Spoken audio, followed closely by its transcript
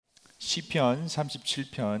시편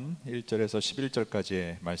 37편 1절에서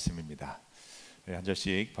 11절까지의 말씀입니다. 한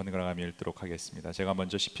절씩 번갈아가며 읽도록 하겠습니다. 제가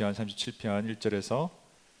먼저 시편 37편 1절에서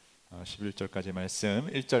 11절까지 말씀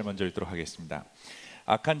 1절 먼저 읽도록 하겠습니다.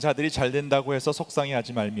 악한 자들이 잘 된다고 해서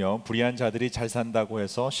속상해하지 말며 불의한 자들이 잘 산다고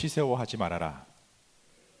해서 시세워하지 말아라.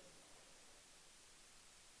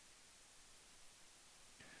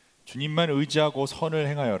 주님만 의지하고 선을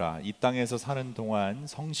행하여라. 이 땅에서 사는 동안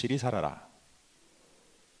성실히 살아라.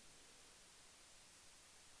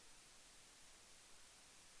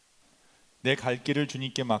 내 갈 길을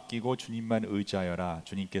주님께 맡기고 주님만 의지하여라.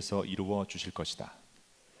 주님께서 이루어 주실 것이다.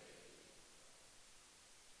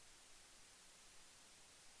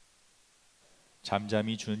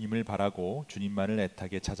 잠잠히 주님을 바라고 주님만을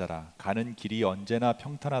애타게 찾아라. 가는 길이 언제나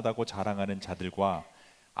평탄하다고 자랑하는 자들과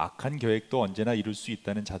악한 계획도 언제나 이룰 수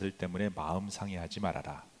있다는 자들 때문에 마음 상해하지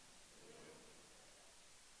말아라.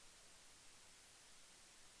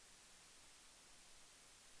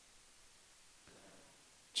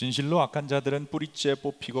 진실로 악한 자들은 뿌리째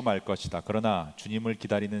뽑히고 말 것이다. 그러나 주님을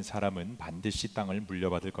기다리는 사람은 반드시 땅을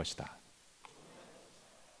물려받을 것이다.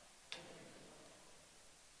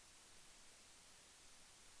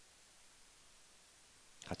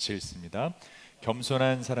 같이 읽습니다.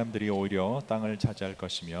 겸손한 사람들이 오히려 땅을 차지할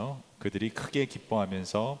것이며 그들이 크게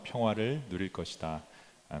기뻐하면서 평화를 누릴 것이다.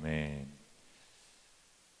 아멘.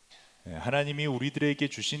 하나님이 우리들에게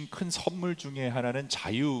주신 큰 선물 중에 하나는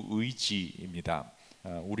자유의지입니다.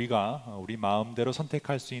 우리가 우리 마음대로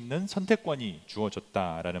선택할 수 있는 선택권이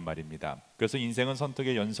주어졌다라는 말입니다. 그래서 인생은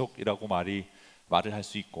선택의 연속이라고 말을 할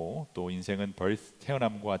수 있고, 또 인생은 birth,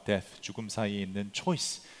 태어남과 death, 죽음 사이에 있는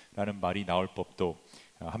choice라는 말이 나올 법도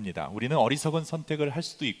합니다. 우리는 어리석은 선택을 할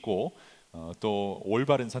수도 있고 또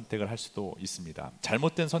올바른 선택을 할 수도 있습니다.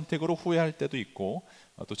 잘못된 선택으로 후회할 때도 있고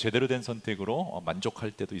또 제대로 된 선택으로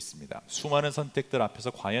만족할 때도 있습니다. 수많은 선택들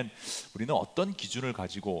앞에서 과연 우리는 어떤 기준을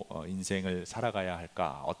가지고 인생을 살아가야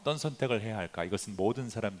할까? 어떤 선택을 해야 할까? 이것은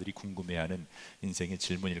모든 사람들이 궁금해하는 인생의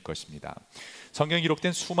질문일 것입니다. 성경에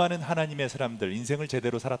기록된 수많은 하나님의 사람들, 인생을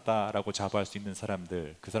제대로 살았다라고 자부할 수 있는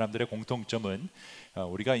사람들, 그 사람들의 공통점은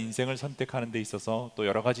우리가 인생을 선택하는 데 있어서 또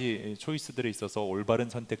여러 가지 초이스들에 있어서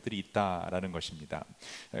올바른 선택들이 있다라는 것입니다.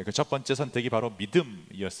 그 첫 번째 선택이 바로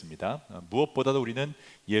믿음이었습니다. 무엇보다도 우리는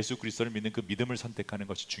예수 그리스도를 믿는 그 믿음을 선택하는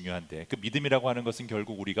것이 중요한데, 그 믿음이라고 하는 것은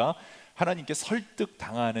결국 우리가 하나님께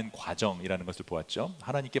설득당하는 과정이라는 것을 보았죠.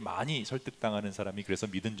 하나님께 많이 설득당하는 사람이 그래서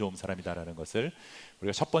믿음 좋은 사람이다라는 것을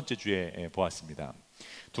우리가 첫 번째 주에 보았습니다.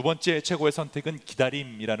 두 번째 최고의 선택은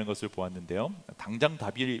기다림이라는 것을 보았는데요. 당장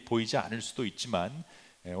답이 보이지 않을 수도 있지만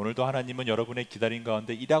오늘도 하나님은 여러분의 기다림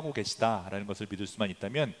가운데 일하고 계시다라는 것을 믿을 수만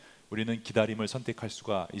있다면 우리는 기다림을 선택할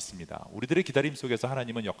수가 있습니다. 우리들의 기다림 속에서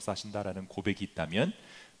하나님은 역사하신다라는 고백이 있다면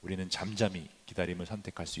우리는 잠잠히 기다림을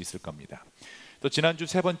선택할 수 있을 겁니다. 또 지난주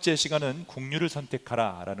세 번째 시간은 국률을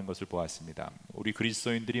선택하라라는 것을 보았습니다. 우리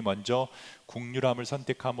그리스도인들이 먼저 국률함을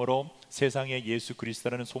선택함으로 세상에 예수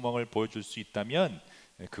그리스도라는 소망을 보여줄 수 있다면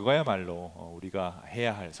그거야말로 우리가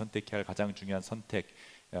해야 할, 선택해야 할 가장 중요한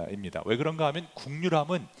선택입니다. 왜 그런가 하면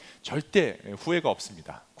국률함은 절대 후회가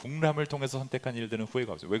없습니다. 국률함을 통해서 선택한 일들은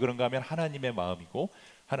후회가 없어요. 왜 그런가 하면 하나님의 마음이고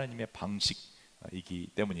하나님의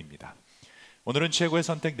방식이기 때문입니다. 오늘은 최고의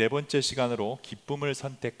선택 네 번째 시간으로 기쁨을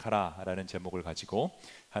선택하라 라는 제목을 가지고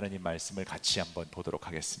하나님 말씀을 같이 한번 보도록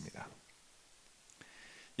하겠습니다.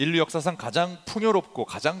 인류 역사상 가장 풍요롭고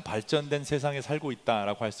가장 발전된 세상에 살고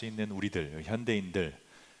있다라고 할 수 있는 우리들, 현대인들은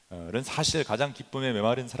사실 가장 기쁨에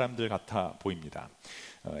메마른 사람들 같아 보입니다.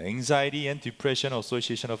 Anxiety and Depression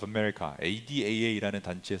Association of America, ADAA라는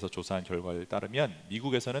단체에서 조사한 결과를 따르면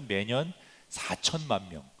미국에서는 매년 4천만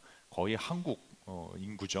명, 거의 한국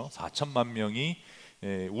인구죠. 4천만 명이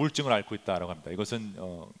우울증을 앓고 있다라고 합니다. 이것은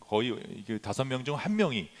거의 5명 중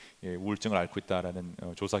 1명이 우울증을 앓고 있다라는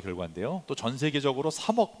조사 결과인데요. 또 전 세계적으로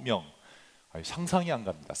 3억 명, 상상이 안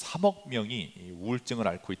갑니다. 3억 명이 우울증을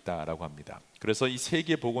앓고 있다라고 합니다. 그래서 이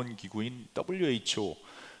세계보건기구인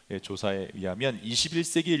WHO의 조사에 의하면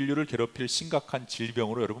 21세기 인류를 괴롭힐 심각한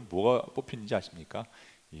질병으로 여러분 뭐가 뽑히는지 아십니까?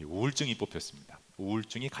 이 우울증이 뽑혔습니다.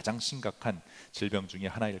 우울증이 가장 심각한 질병 중에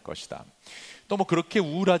하나일 것이다. 또 뭐 그렇게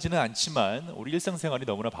우울하지는 않지만 우리 일상생활이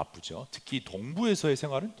너무나 바쁘죠. 특히 동부에서의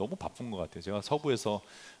생활은 너무 바쁜 것 같아요. 제가 서부에서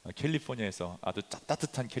캘리포니아에서 아주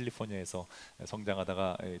따뜻한 캘리포니아에서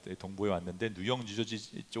성장하다가 동부에 왔는데 뉴욕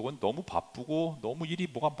뉴저지 쪽은 너무 바쁘고 너무 일이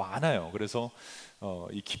뭐가 많아요. 그래서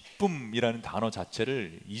이 기쁨이라는 단어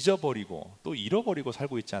자체를 잊어버리고 또 잃어버리고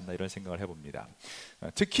살고 있지 않나 이런 생각을 해봅니다.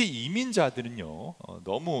 특히 이민자들은요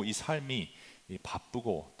너무 이 삶이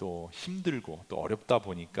바쁘고 또 힘들고 또 어렵다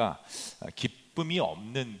보니까 기쁨이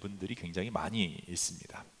없는 분들이 굉장히 많이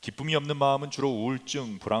있습니다. 기쁨이 없는 마음은 주로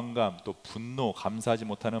우울증, 불안감, 또 분노, 감사하지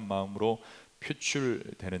못하는 마음으로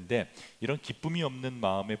표출되는데, 이런 기쁨이 없는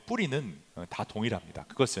마음의 뿌리는 다 동일합니다.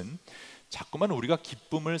 그것은 자꾸만 우리가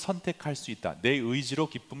기쁨을 선택할 수 있다, 내 의지로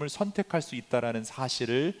기쁨을 선택할 수 있다라는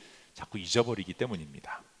사실을 자꾸 잊어버리기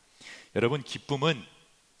때문입니다. 여러분, 기쁨은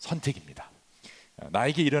선택입니다.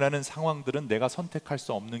 나에게 일어나는 상황들은 내가 선택할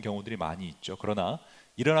수 없는 경우들이 많이 있죠. 그러나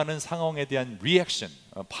일어나는 상황에 대한 리액션,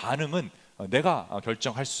 반응은 내가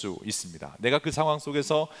결정할 수 있습니다. 내가 그 상황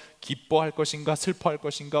속에서 기뻐할 것인가, 슬퍼할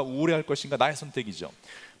것인가, 우울해할 것인가, 나의 선택이죠.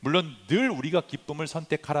 물론 늘 우리가 기쁨을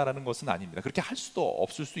선택하라는 것은 아닙니다. 그렇게 할 수도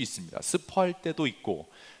없을 수 있습니다. 슬퍼할 때도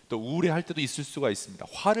있고, 또 우울해할 때도 있을 수가 있습니다.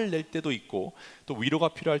 화를 낼 때도 있고, 또 위로가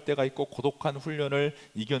필요할 때가 있고, 고독한 훈련을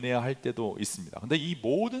이겨내야 할 때도 있습니다. 근데 이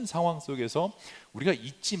모든 상황 속에서 우리가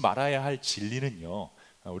잊지 말아야 할 진리는요,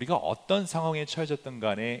 우리가 어떤 상황에 처해졌든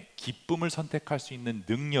간에 기쁨을 선택할 수 있는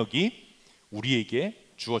능력이 우리에게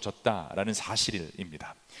주어졌다라는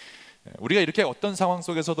사실입니다. 우리가 이렇게 어떤 상황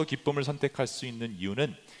속에서도 기쁨을 선택할 수 있는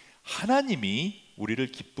이유는 하나님이 우리를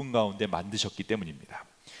기쁨 가운데 만드셨기 때문입니다.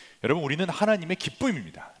 여러분, 우리는 하나님의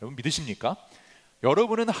기쁨입니다. 여러분 믿으십니까?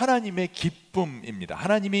 여러분은 하나님의 기쁨입니다.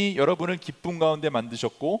 하나님이 여러분을 기쁨 가운데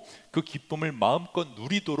만드셨고, 그 기쁨을 마음껏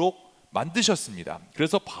누리도록 만드셨습니다.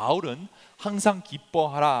 그래서 바울은 항상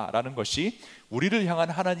기뻐하라라는 것이 우리를 향한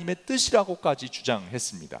하나님의 뜻이라고까지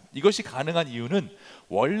주장했습니다. 이것이 가능한 이유는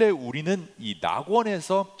원래 우리는 이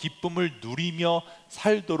낙원에서 기쁨을 누리며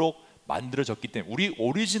살도록 만들어졌기 때문에, 우리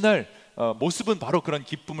오리지널 모습은 바로 그런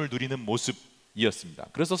기쁨을 누리는 모습이었습니다.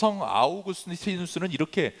 그래서 성 아우구스티누스는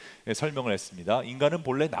이렇게 설명을 했습니다. 인간은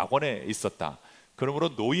본래 낙원에 있었다.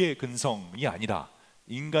 그러므로 노예 근성이 아니라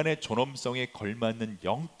인간의 존엄성에 걸맞는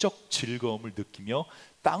영적 즐거움을 느끼며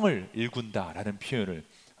땅을 일군다라는 표현을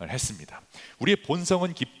했습니다. 우리의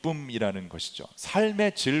본성은 기쁨이라는 것이죠.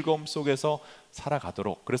 삶의 즐거움 속에서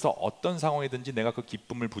살아가도록, 그래서 어떤 상황이든지 내가 그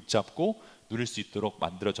기쁨을 붙잡고 누릴 수 있도록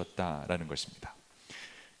만들어졌다라는 것입니다.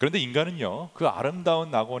 그런데 인간은요, 그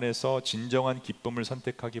아름다운 낙원에서 진정한 기쁨을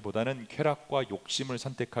선택하기보다는 쾌락과 욕심을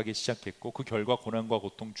선택하기 시작했고, 그 결과 고난과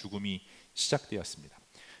고통, 죽음이 시작되었습니다.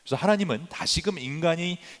 그래서 하나님은 다시금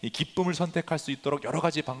인간이 이 기쁨을 선택할 수 있도록 여러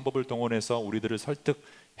가지 방법을 동원해서 우리들을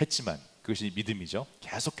설득했지만, 그것이 믿음이죠.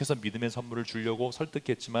 계속해서 믿음의 선물을 주려고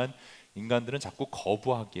설득했지만 인간들은 자꾸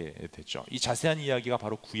거부하게 되죠. 이 자세한 이야기가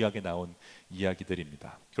바로 구약에 나온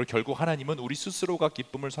이야기들입니다. 그리고 결국 하나님은 우리 스스로가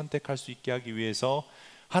기쁨을 선택할 수 있게 하기 위해서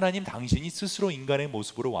하나님 당신이 스스로 인간의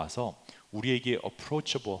모습으로 와서 우리에게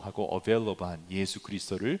approachable하고 available한 예수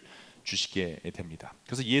그리스도를 주시게 됩니다.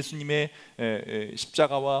 그래서 예수님의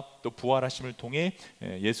십자가와 또 부활하심을 통해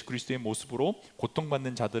예수 그리스도의 모습으로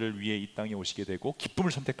고통받는 자들을 위해 이 땅에 오시게 되고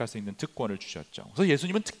기쁨을 선택할 수 있는 특권을 주셨죠. 그래서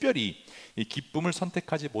예수님은 특별히 이 기쁨을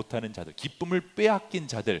선택하지 못하는 자들, 기쁨을 빼앗긴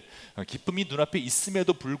자들, 기쁨이 눈앞에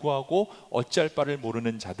있음에도 불구하고 어찌할 바를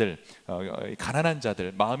모르는 자들, 가난한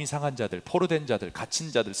자들, 마음이 상한 자들, 포로된 자들,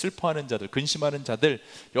 갇힌 자들, 슬퍼하는 자들, 근심하는 자들,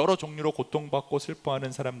 여러 종류로 고통받고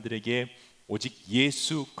슬퍼하는 사람들에게 오직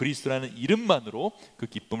예수 그리스도라는 이름만으로 그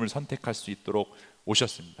기쁨을 선택할 수 있도록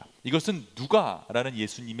오셨습니다. 이것은 누가라는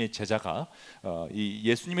예수님의 제자가 이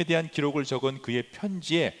예수님에 대한 기록을 적은 그의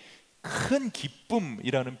편지에 큰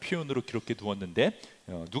기쁨이라는 표현으로 기록해 두었는데,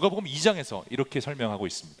 누가복음 2장에서 이렇게 설명하고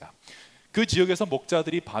있습니다. 그 지역에서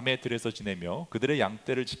목자들이 밤에 들에서 지내며 그들의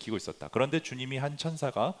양떼를 지키고 있었다. 그런데 주님이 한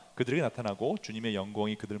천사가 그들에게 나타나고 주님의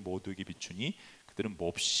영광이 그들 모두에게 비추니 그들은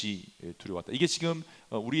몹시 두려웠다. 이게 지금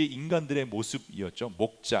우리 인간들의 모습이었죠.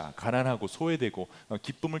 목자, 가난하고 소외되고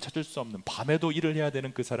기쁨을 찾을 수 없는, 밤에도 일을 해야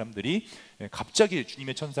되는 그 사람들이 갑자기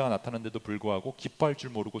주님의 천사가 나타났는데도 불구하고 기뻐할 줄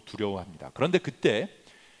모르고 두려워합니다. 그런데 그때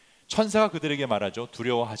천사가 그들에게 말하죠.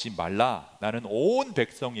 두려워하지 말라. 나는 온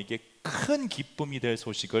백성에게 큰 기쁨이 될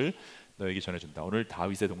소식을 너에게 전해준다. 오늘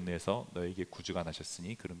다윗의 동네에서 너에게 구주가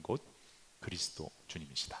나셨으니 그는 곧 그리스도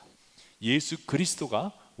주님이시다. 예수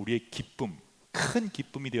그리스도가 우리의 기쁨, 큰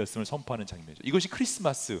기쁨이 되었음을 선포하는 장면이죠. 이것이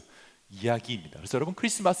크리스마스 이야기입니다. 그래서 여러분,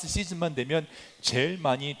 크리스마스 시즌만 되면 제일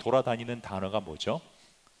많이 돌아다니는 단어가 뭐죠?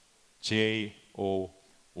 J-O-Y.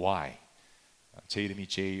 제 이름이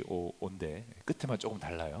J-O-O인데 끝에만 조금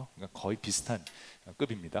달라요. 그러니까 거의 비슷한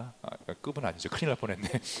급입니다. 급은 아니죠. 큰일 날 뻔했네.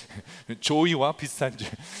 조이와 비슷한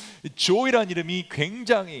조이라는 이름이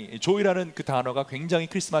굉장히, 조이라는 그 단어가 굉장히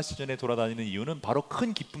크리스마스 시즌에 돌아다니는 이유는 바로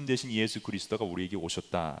큰 기쁨 대신 예수 그리스도가 우리에게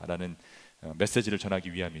오셨다라는 메시지를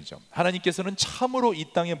전하기 위함이죠. 하나님께서는 참으로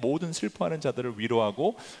이 땅의 모든 슬퍼하는 자들을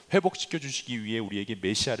위로하고 회복시켜 주시기 위해 우리에게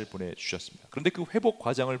메시아를 보내주셨습니다. 그런데 그 회복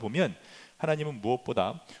과정을 보면 하나님은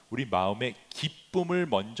무엇보다 우리 마음의 기쁨을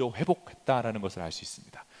먼저 회복했다라는 것을 알 수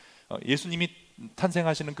있습니다. 예수님이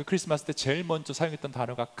탄생하시는 그 크리스마스 때 제일 먼저 사용했던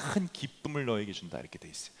단어가 큰 기쁨을 너에게 준다 이렇게 돼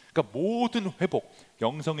있어요. 그러니까 모든 회복,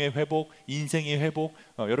 영성의 회복, 인생의 회복,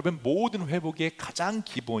 여러분 모든 회복의 가장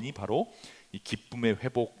기본이 바로 이 기쁨의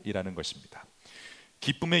회복이라는 것입니다.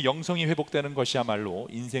 기쁨의 영성이 회복되는 것이야말로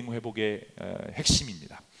인생 회복의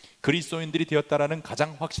핵심입니다. 그리스도인들이 되었다라는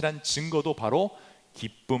가장 확실한 증거도 바로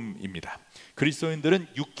기쁨입니다. 그리스도인들은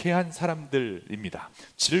유쾌한 사람들입니다.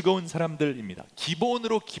 즐거운 사람들입니다.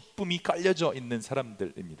 기본으로 기쁨이 깔려져 있는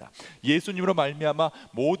사람들입니다. 예수님으로 말미암아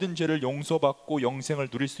모든 죄를 용서받고 영생을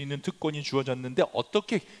누릴 수 있는 특권이 주어졌는데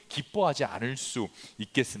어떻게 기뻐하지 않을 수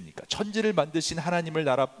있겠습니까? 천지를 만드신 하나님을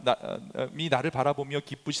나를 바라보며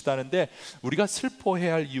기쁘시다는데 우리가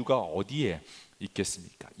슬퍼해야 할 이유가 어디에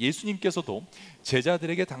있겠습니까? 예수님께서도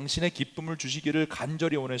제자들에게 당신의 기쁨을 주시기를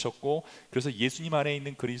간절히 원하셨고, 그래서 예수님 안에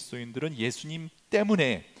있는 그리스도인들은 예수님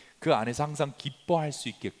때문에 그 안에서 항상 기뻐할 수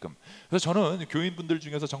있게끔. 그래서 저는 교인분들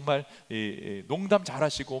중에서 정말 농담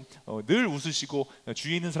잘하시고 늘 웃으시고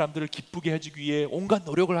주위에 있는 사람들을 기쁘게 해주기 위해 온갖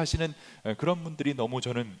노력을 하시는 그런 분들이 너무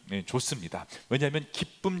저는 좋습니다. 왜냐하면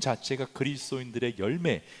기쁨 자체가 그리스도인들의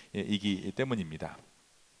열매이기 때문입니다.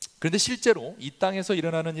 그런데 실제로 이 땅에서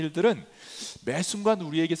일어나는 일들은 매 순간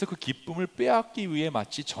우리에게서 그 기쁨을 빼앗기 위해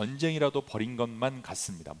마치 전쟁이라도 벌인 것만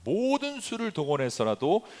같습니다. 모든 수를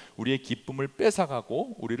동원해서라도 우리의 기쁨을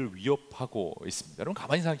뺏어가고 우리를 위협하고 있습니다. 여러분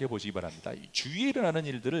가만히 생각해 보시기 바랍니다. 주위에 일어나는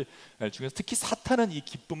일들을 중에서 특히 사탄은 이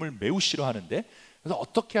기쁨을 매우 싫어하는데, 그래서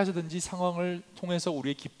어떻게 하든지 상황을 통해서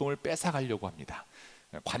우리의 기쁨을 뺏어가려고 합니다.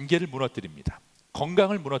 관계를 무너뜨립니다.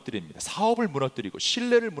 건강을 무너뜨립니다. 사업을 무너뜨리고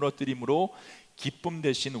신뢰를 무너뜨림으로 기쁨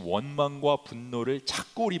대신 원망과 분노를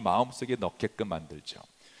자꾸 우리 마음속에 넣게끔 만들죠.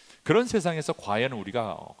 그런 세상에서 과연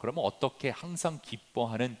우리가 그러면 어떻게 항상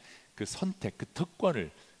기뻐하는 그 선택, 그 특권을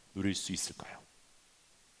누릴 수 있을까요?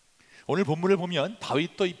 오늘 본문을 보면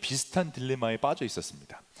다윗도 이 비슷한 딜레마에 빠져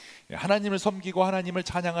있었습니다. 하나님을 섬기고 하나님을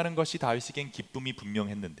찬양하는 것이 다윗에겐 기쁨이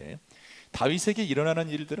분명했는데, 다윗에게 일어나는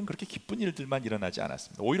일들은 그렇게 기쁜 일들만 일어나지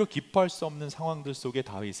않았습니다. 오히려 기뻐할 수 없는 상황들 속에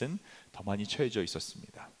다윗은 더 많이 처해져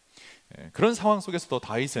있었습니다. 그런 상황 속에서도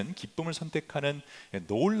다윗은 기쁨을 선택하는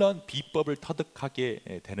놀라운 비법을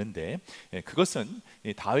터득하게 되는데, 그것은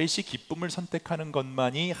다윗이 기쁨을 선택하는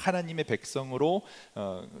것만이 하나님의 백성으로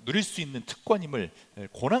누릴 수 있는 특권임을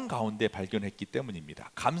고난 가운데 발견했기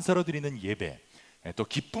때문입니다. 감사로 드리는 예배, 또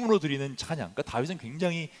기쁨으로 드리는 찬양. 그러니까 다윗은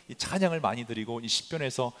굉장히 이 찬양을 많이 드리고 이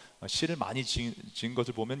시편에서 시를 많이 지은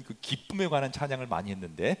것을 보면 그 기쁨에 관한 찬양을 많이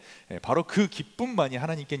했는데, 바로 그 기쁨만이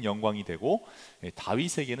하나님께 영광이 되고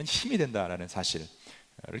다윗에게는 힘이 된다라는 사실을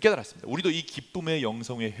깨달았습니다. 우리도 이 기쁨의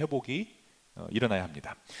영성의 회복이 일어나야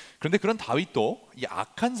합니다. 그런데 그런 다윗도 이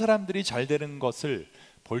악한 사람들이 잘 되는 것을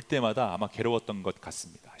볼 때마다 아마 괴로웠던 것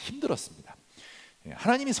같습니다. 힘들었습니다.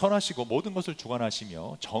 하나님이 선하시고 모든 것을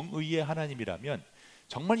주관하시며 정의의 하나님이라면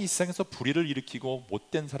정말 이 세상에서 불의를 일으키고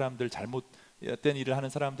못된 사람들, 잘못된 일을 하는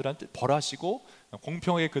사람들한테 벌하시고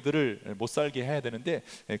공평하게 그들을 못 살게 해야 되는데,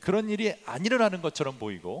 그런 일이 안 일어나는 것처럼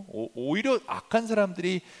보이고 오히려 악한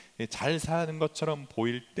사람들이 잘 사는 것처럼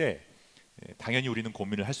보일 때 당연히 우리는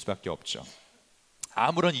고민을 할 수밖에 없죠.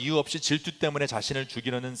 아무런 이유 없이 질투 때문에 자신을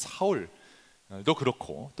죽이려는 사울도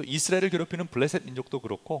그렇고, 또 이스라엘을 괴롭히는 블레셋 민족도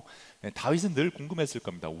그렇고, 다윗은 늘 궁금했을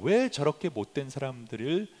겁니다. 왜 저렇게 못된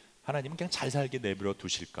사람들을 하나님은 그냥 잘 살게 내버려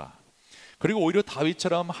두실까? 그리고 오히려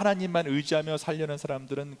다윗처럼 하나님만 의지하며 살려는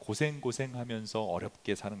사람들은 고생하면서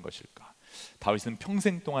어렵게 사는 것일까? 다윗은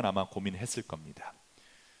평생 동안 아마 고민했을 겁니다.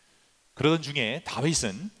 그러던 중에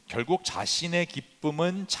다윗은 결국 자신의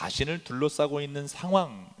기쁨은 자신을 둘러싸고 있는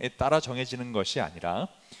상황에 따라 정해지는 것이 아니라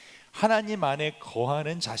하나님 안에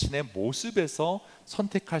거하는 자신의 모습에서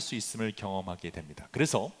선택할 수 있음을 경험하게 됩니다.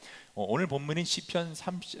 그래서 오늘 본문인 시편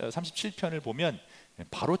 37편을 보면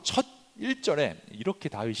바로 첫 1절에 이렇게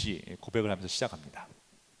다윗이 고백을 하면서 시작합니다.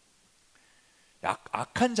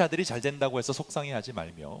 악한 자들이 잘 된다고 해서 속상해하지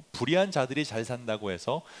말며 불의한 자들이 잘 산다고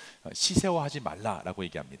해서 시세화하지 말라라고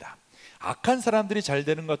얘기합니다. 악한 사람들이 잘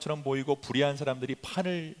되는 것처럼 보이고 불의한 사람들이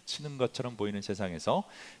판을 치는 것처럼 보이는 세상에서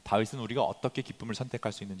다윗은 우리가 어떻게 기쁨을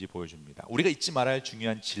선택할 수 있는지 보여줍니다. 우리가 잊지 말아야 할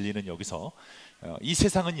중요한 진리는 여기서 이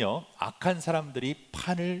세상은요, 악한 사람들이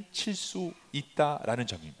판을 칠 수 있다라는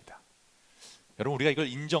점입니다. 여러분, 우리가 이걸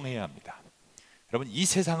인정해야 합니다. 여러분, 이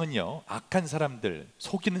세상은요, 악한 사람들,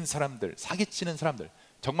 속이는 사람들, 사기치는 사람들,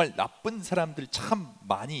 정말 나쁜 사람들 참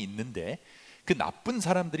많이 있는데, 그 나쁜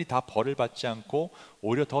사람들이 다 벌을 받지 않고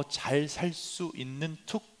오히려 더 잘 살 수 있는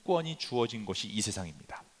특권이 주어진 것이 이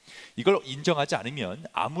세상입니다. 이걸 인정하지 않으면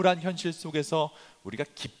암울한 현실 속에서 우리가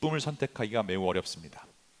기쁨을 선택하기가 매우 어렵습니다.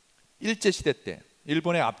 일제시대 때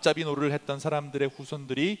일본의 앞잡이 노릇을 했던 사람들의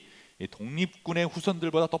후손들이 독립군의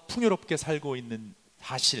후손들보다 더 풍요롭게 살고 있는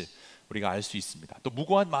사실, 우리가 알 수 있습니다. 또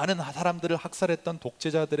무고한 많은 사람들을 학살했던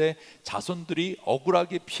독재자들의 자손들이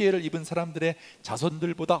억울하게 피해를 입은 사람들의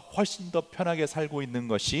자손들보다 훨씬 더 편하게 살고 있는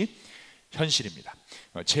것이 현실입니다.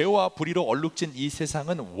 죄와 불의로 얼룩진 이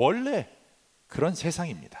세상은 원래 그런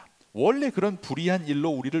세상입니다. 원래 그런 불의한 일로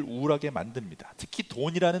우리를 우울하게 만듭니다. 특히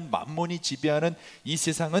돈이라는 만몬이 지배하는 이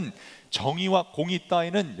세상은 정의와 공의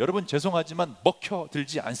따위는 여러분 죄송하지만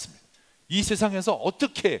먹혀들지 않습니다. 이 세상에서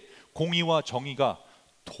어떻게 공의와 정의가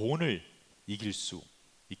돈을 이길 수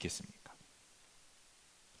있겠습니까?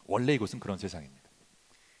 원래 이것은 그런 세상입니다.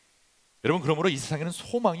 여러분, 그러므로 이 세상에는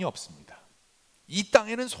소망이 없습니다. 이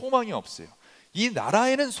땅에는 소망이 없어요. 이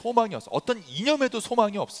나라에는 소망이 없어요. 어떤 이념에도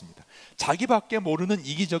소망이 없습니다. 자기밖에 모르는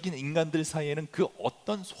이기적인 인간들 사이에는 그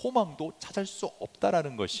어떤 소망도 찾을 수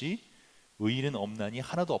없다라는 것이 의인은 없나니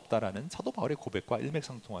하나도 없다라는 사도 바울의 고백과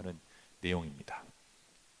일맥상통하는 내용입니다.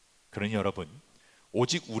 그러니 여러분,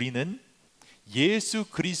 오직 우리는 예수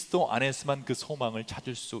그리스도 안에서만 그 소망을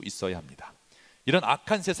찾을 수 있어야 합니다. 이런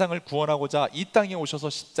악한 세상을 구원하고자 이 땅에 오셔서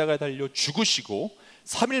십자가에 달려 죽으시고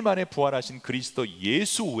 3일 만에 부활하신 그리스도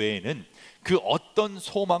예수 외에는 그 어떤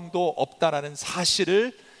소망도 없다라는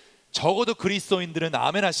사실을 적어도 그리스도인들은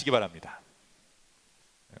아멘 하시기 바랍니다.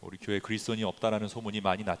 우리 교회 그리스도인이 없다라는 소문이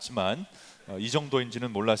많이 났지만 이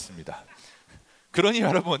정도인지는 몰랐습니다. 그러니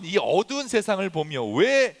여러분, 이 어두운 세상을 보며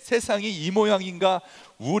왜 세상이 이 모양인가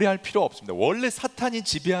우울해할 필요 없습니다. 원래 사탄이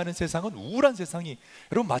지배하는 세상은 우울한 세상이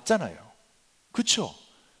여러분 맞잖아요. 그렇죠?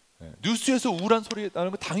 뉴스에서 우울한 소리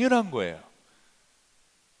나는 거 당연한 거예요.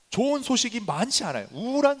 좋은 소식이 많지 않아요.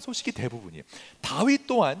 우울한 소식이 대부분이에요. 다윗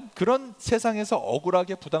또한 그런 세상에서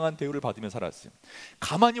억울하게 부당한 대우를 받으며 살았어요.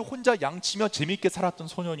 가만히 혼자 양치며 재미있게 살았던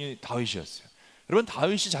소년이 다윗이었어요. 여러분,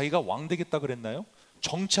 다윗이 자기가 왕 되겠다 그랬나요?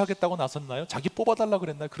 정치하겠다고 나섰나요? 자기 뽑아달라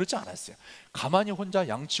그랬나요? 그러지 않았어요. 가만히 혼자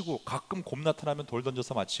양치고 가끔 곰 나타나면 돌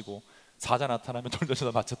던져서 맞히고 사자 나타나면 돌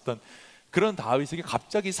던져서 맞췄던 그런 다윗에게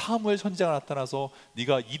갑자기 사무엘 선지자가 나타나서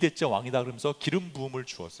네가 2대째 왕이다 그러면서 기름 부음을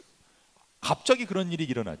주었어요. 갑자기 그런 일이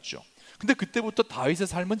일어났죠. 근데 그때부터 다윗의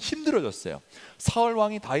삶은 힘들어졌어요. 사울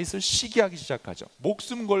왕이 다윗을 시기하기 시작하죠.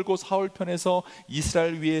 목숨 걸고 사울 편에서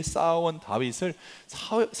이스라엘 위에 싸워온 다윗을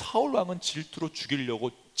사울 왕은 질투로 죽이려고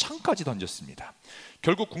창까지 던졌습니다.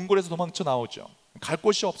 결국 궁궐에서 도망쳐 나오죠. 갈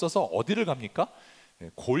곳이 없어서 어디를 갑니까?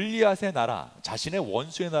 골리앗의 나라, 자신의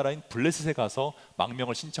원수의 나라인 블레셋에 가서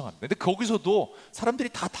망명을 신청합니다. 근데 거기서도 사람들이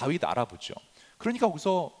다 다윗 알아보죠. 그러니까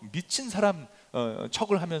거기서 미친 사람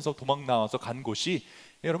척을 하면서 도망 나와서 간 곳이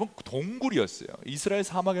여러분 동굴이었어요. 이스라엘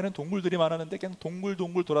사막에는 동굴들이 많았는데 그냥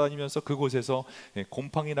동굴 돌아다니면서 그곳에서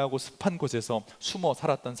곰팡이 나고 습한 곳에서 숨어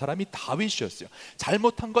살았던 사람이 다윗이었어요.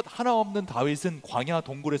 잘못한 것 하나 없는 다윗은 광야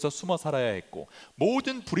동굴에서 숨어 살아야 했고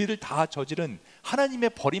모든 불의를 다 저지른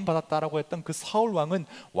하나님의 버림받았다라고 했던 그 사울 왕은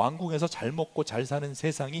왕궁에서 잘 먹고 잘 사는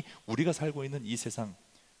세상이 우리가 살고 있는 이 세상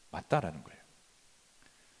맞다라는 거예요.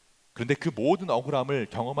 그런데 그 모든 억울함을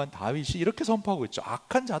경험한 다윗이 이렇게 선포하고 있죠.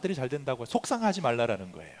 악한 자들이 잘 된다고 해서 속상하지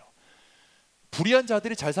말라라는 거예요. 불의한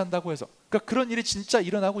자들이 잘 산다고 해서 그러니까 그런 일이 진짜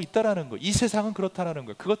일어나고 있다라는 거예요. 이 세상은 그렇다라는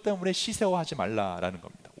거예요. 그것 때문에 시세화하지 말라라는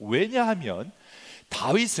겁니다. 왜냐하면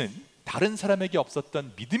다윗은 다른 사람에게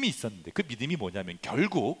없었던 믿음이 있었는데 그 믿음이 뭐냐면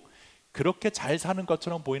결국 그렇게 잘 사는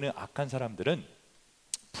것처럼 보이는 악한 사람들은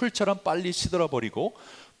풀처럼 빨리 시들어버리고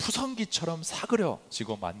푸성기처럼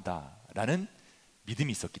사그려지고 만다라는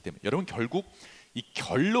믿음이 있었기 때문에 여러분 결국 이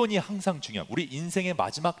결론이 항상 중요합니다. 우리 인생의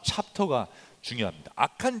마지막 챕터가 중요합니다.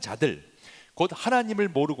 악한 자들, 곧 하나님을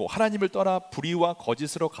모르고 하나님을 떠나 불의와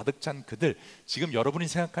거짓으로 가득 찬 그들, 지금 여러분이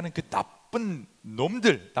생각하는 그 나쁜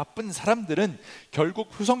놈들, 나쁜 사람들은 결국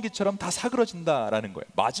후성기처럼 다 사그러진다라는 거예요.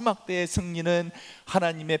 마지막 때의 승리는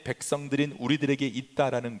하나님의 백성들인 우리들에게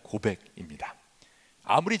있다라는 고백입니다.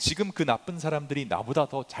 아무리 지금 그 나쁜 사람들이 나보다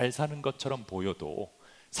더 잘 사는 것처럼 보여도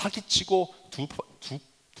사기치고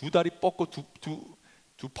두 다리 뻗고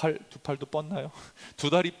두 팔도 뻗나요? 두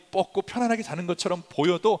다리 뻗고 편안하게 자는 것처럼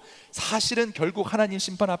보여도 사실은 결국 하나님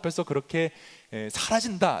심판 앞에서 그렇게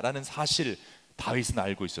사라진다라는 사실 다윗은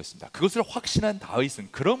알고 있었습니다. 그것을 확신한 다윗은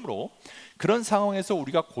그러므로 그런 상황에서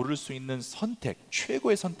우리가 고를 수 있는 선택,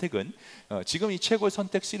 최고의 선택은 지금 이 최고의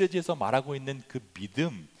선택 시리즈에서 말하고 있는 그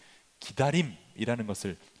믿음, 기다림이라는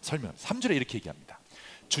것을 설명합니다. 3절에 이렇게 얘기합니다.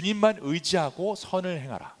 주님만 의지하고 선을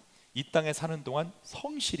행하라. 이 땅에 사는 동안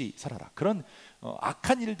성실히 살아라. 그런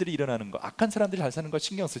악한 일들이 일어나는 것, 악한 사람들이 잘 사는 것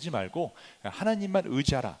신경 쓰지 말고 하나님만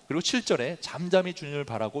의지하라. 그리고 7절에 잠잠히 주님을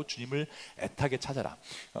바라고 주님을 애타게 찾아라.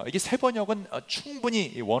 이게 세 번역은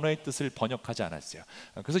충분히 원어의 뜻을 번역하지 않았어요.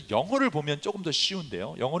 그래서 영어를 보면 조금 더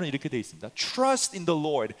쉬운데요. 영어는 이렇게 되어 있습니다. Trust in the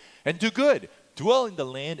Lord and do good. Dwell in the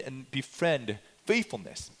land and befriend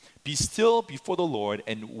faithfulness. Be still before the Lord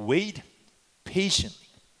and wait patiently.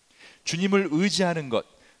 주님을 의지하는 것,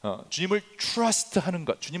 주님을 trust하는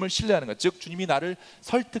것, 주님을 신뢰하는 것, 즉 주님이 나를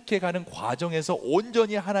설득해가는 과정에서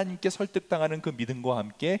온전히 하나님께 설득당하는 그 믿음과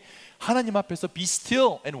함께 하나님 앞에서 be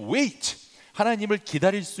still and wait, 하나님을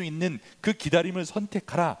기다릴 수 있는 그 기다림을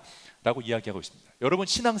선택하라 라고 이야기하고 있습니다. 여러분,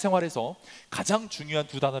 신앙생활에서 가장 중요한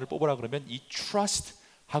두 단어를 뽑으라 그러면 이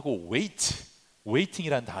trust하고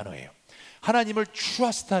waiting이라는 단어예요. 하나님을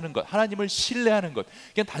trust하는 것, 하나님을 신뢰하는 것,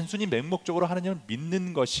 그냥 단순히 맹목적으로 하나님을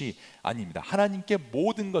믿는 것이 아닙니다. 하나님께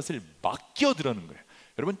모든 것을 맡겨드리는 거예요.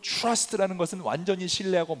 여러분, trust라는 것은 완전히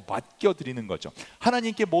신뢰하고 맡겨드리는 거죠.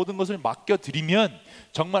 하나님께 모든 것을 맡겨드리면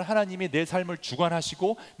정말 하나님이 내 삶을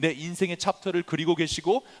주관하시고 내 인생의 챕터를 그리고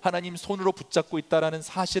계시고 하나님 손으로 붙잡고 있다는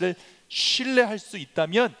사실을 신뢰할 수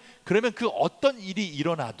있다면, 그러면 그 어떤 일이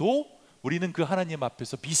일어나도 우리는 그 하나님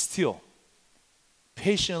앞에서 be still,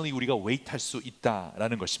 patiently 우리가 웨이트할 수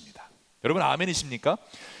있다라는 것입니다. 여러분, 아멘이십니까?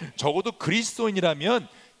 적어도 그리스도인이라면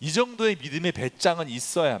이 정도의 믿음의 배짱은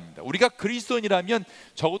있어야 합니다. 우리가 그리스도인이라면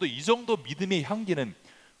적어도 이 정도 믿음의 향기는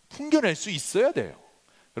풍겨낼 수 있어야 돼요.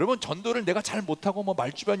 여러분, 전도를 내가 잘 못하고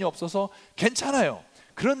말주변이 없어서 괜찮아요.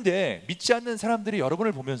 그런데 믿지 않는 사람들이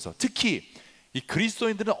여러분을 보면서, 특히 이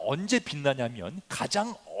그리스도인들은 언제 빛나냐면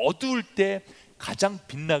가장 어두울 때 가장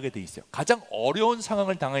빛나게 돼 있어요. 가장 어려운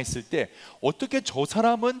상황을 당했을 때 어떻게 저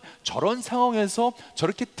사람은 저런 상황에서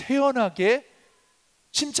저렇게 태연하게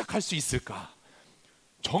침착할 수 있을까?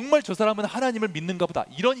 정말 저 사람은 하나님을 믿는가 보다,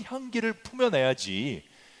 이런 향기를 품어내야지.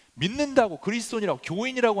 믿는다고, 그리스도인이라고,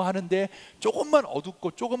 교인이라고 하는데 조금만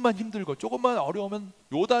어둡고 조금만 힘들고 조금만 어려우면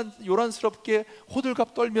요란스럽게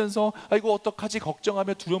호들갑 떨면서 아이고 어떡하지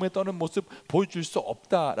걱정하며 두려움에 떠는 모습 보여줄 수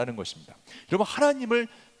없다라는 것입니다. 여러분, 하나님을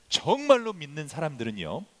정말로 믿는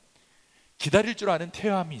사람들은요, 기다릴 줄 아는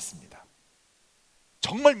태연함이 있습니다.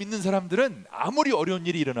 정말 믿는 사람들은 아무리 어려운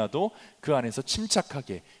일이 일어나도 그 안에서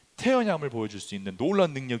침착하게 태연함을 보여줄 수 있는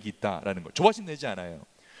놀라운 능력이 있다라는 거. 조바심 내지 않아요.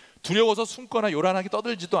 두려워서 숨거나 요란하게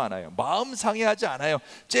떠들지도 않아요. 마음 상해하지 않아요.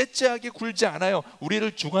 째째하게 굴지 않아요.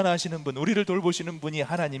 우리를 주관하시는 분, 우리를 돌보시는 분이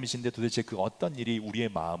하나님이신데 도대체 그 어떤 일이 우리의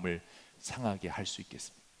마음을 상하게 할 수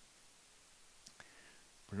있겠습니까?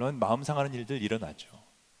 물론 마음 상하는 일들 일어나죠.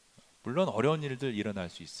 물론 어려운 일들 일어날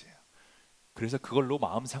수 있어요. 그래서 그걸로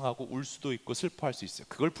마음 상하고 울 수도 있고 슬퍼할 수 있어요.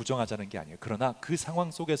 그걸 부정하자는 게 아니에요. 그러나 그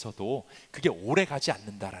상황 속에서도 그게 오래 가지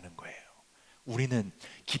않는다라는 거예요. 우리는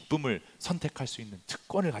기쁨을 선택할 수 있는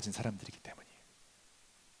특권을 가진 사람들이기 때문이에요.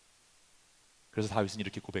 그래서 다윗은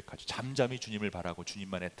이렇게 고백하죠. 잠잠히 주님을 바라고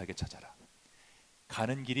주님만 애타게 찾아라.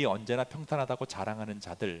 가는 길이 언제나 평탄하다고 자랑하는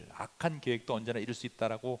자들, 악한 계획도 언제나 이룰 수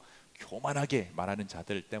있다라고 교만하게 말하는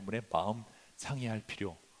자들 때문에 마음 상해할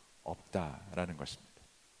필요 없다라는 것입니다.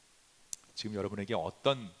 지금 여러분에게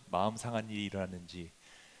어떤 마음 상한 일이 일어났는지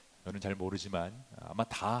저는 잘 모르지만 아마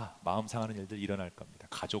다 마음 상하는 일들 일어날 겁니다.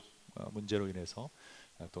 가족 문제로 인해서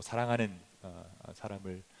또 사랑하는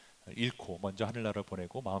사람을 잃고 먼저 하늘나라를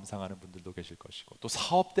보내고 마음 상하는 분들도 계실 것이고, 또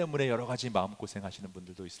사업 때문에 여러 가지 마음고생 하시는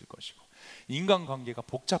분들도 있을 것이고, 인간관계가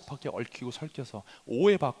복잡하게 얽히고 설켜서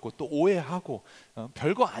오해받고 또 오해하고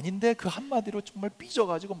별거 아닌데 그 한마디로 정말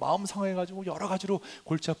삐져가지고 마음 상해가지고 여러 가지로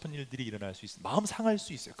골치 아픈 일들이 일어날 수 있어요. 마음 상할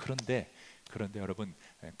수 있어요. 그런데 여러분,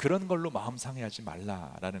 그런 걸로 마음 상해하지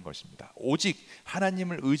말라라는 것입니다. 오직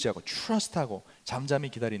하나님을 의지하고 트러스트하고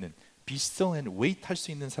잠잠히 기다리는 be still and wait 할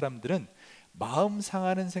수 있는 사람들은 마음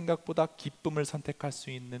상하는 생각보다 기쁨을 선택할 수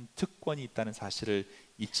있는 특권이 있다는 사실을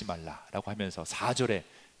잊지 말라라고 하면서 4절에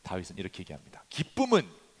다윗은 이렇게 얘기합니다. 기쁨은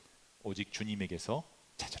오직 주님에게서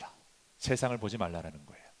찾으라. 세상을 보지 말라라는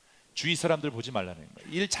거예요. 주위 사람들 보지 말라는 거예요.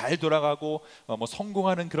 일 잘 돌아가고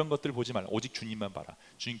성공하는 그런 것들 보지 말라. 오직 주님만 봐라.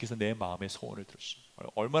 주님께서 내 마음의 소원을 들으시죠.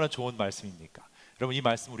 얼마나 좋은 말씀입니까? 여러분, 이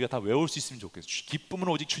말씀 우리가 다 외울 수 있으면 좋겠어요. 기쁨은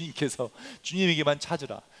오직 주님께서, 주님에게만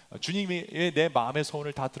찾으라. 주님이 내 마음의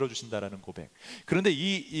소원을 다 들어주신다라는 고백. 그런데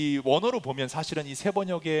이 원어로 보면 사실은 이 세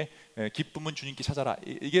번역의 기쁨은 주님께 찾아라,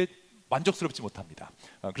 이게 만족스럽지 못합니다.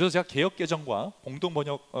 그래서 제가 개역 개정과 공동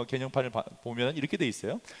번역 개정판을 보면 이렇게 돼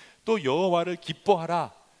있어요. 또 여호와를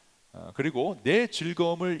기뻐하라. 그리고 내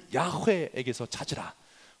즐거움을 야훼에게서 찾으라.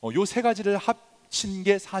 요 세 가지를 합친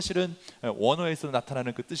게 사실은 원어에서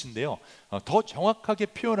나타나는 그 뜻인데요. 더 정확하게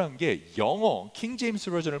표현한 게 영어 킹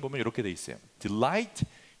제임스 버전을 보면 이렇게 돼 있어요. Delight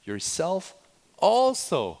yourself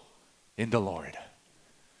also in the Lord.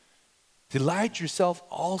 Delight yourself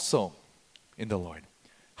also in the Lord.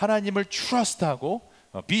 하나님을 trust하고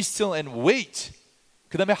be still and wait.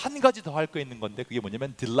 그 다음에 한 가지 더 할 거 있는 건데 그게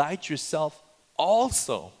뭐냐면 delight yourself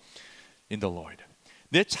also in the Lord.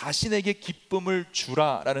 내 자신에게 기쁨을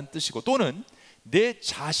주라라는 뜻이고, 또는 내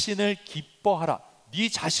자신을 기뻐하라. 네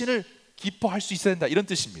자신을 기뻐할 수 있어야 된다, 이런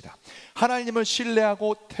뜻입니다. 하나님을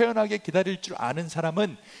신뢰하고 태연하게 기다릴 줄 아는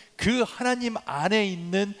사람은 그 하나님 안에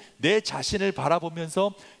있는 내 자신을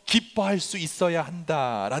바라보면서 기뻐할 수 있어야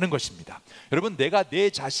한다라는 것입니다. 여러분, 내가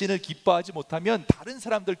내 자신을 기뻐하지 못하면 다른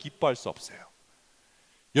사람들 기뻐할 수 없어요.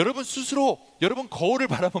 여러분 스스로 여러분 거울을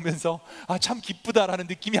바라보면서 참 기쁘다라는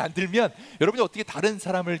느낌이 안 들면 여러분이 어떻게 다른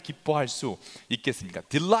사람을 기뻐할 수 있겠습니까?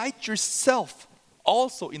 Delight yourself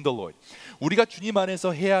also in the Lord. 우리가 주님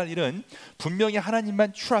안에서 해야 할 일은 분명히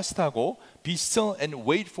하나님만 trust하고 be still and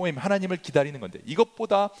wait for Him, 하나님을 기다리는 건데,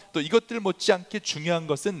 이것보다 또 이것들 못지않게 중요한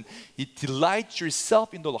것은 이 delight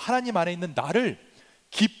yourself in the Lord, 하나님 안에 있는 나를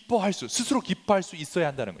스스로 기뻐할 수 있어야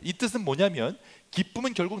한다는 거예요. 이 뜻은 뭐냐면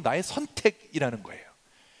기쁨은 결국 나의 선택이라는 거예요.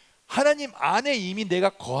 하나님 안에 이미 내가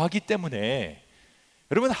거하기 때문에,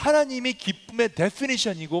 여러분, 하나님이 기쁨의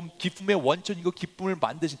데피니션이고 기쁨의 원천이고 기쁨을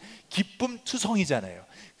만드신 기쁨 투성이잖아요.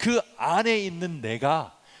 그 안에 있는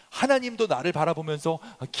내가, 하나님도 나를 바라보면서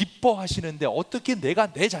기뻐하시는데 어떻게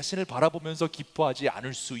내가 내 자신을 바라보면서 기뻐하지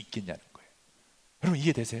않을 수 있겠냐는 거예요. 여러분,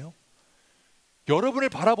 이해되세요? 여러분을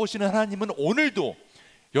바라보시는 하나님은 오늘도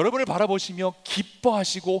여러분을 바라보시며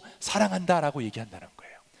기뻐하시고 사랑한다라고 얘기한다는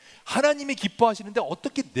거예요. 하나님이 기뻐하시는데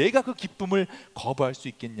어떻게 내가 그 기쁨을 거부할 수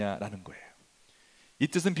있겠냐라는 거예요. 이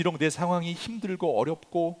뜻은 비록 내 상황이 힘들고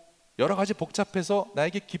어렵고 여러 가지 복잡해서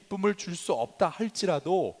나에게 기쁨을 줄 수 없다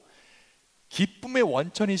할지라도 기쁨의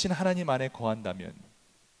원천이신 하나님 안에 거한다면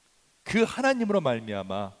그 하나님으로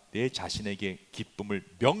말미암아 내 자신에게 기쁨을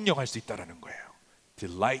명령할 수 있다는 거예요.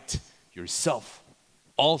 Delight yourself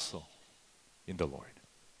also in the Lord.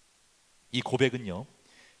 이 고백은요,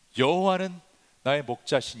 여호와는 나의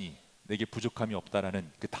목자시니 내게 부족함이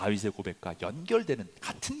없다라는 그 다윗의 고백과 연결되는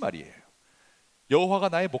같은 말이에요. 여호와가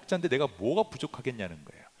나의 목자인데 내가 뭐가 부족하겠냐는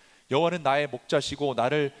거예요. 여호와는 나의 목자시고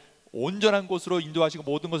나를 온전한 곳으로 인도하시고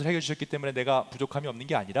모든 것을 해결해 주셨기 때문에 내가 부족함이 없는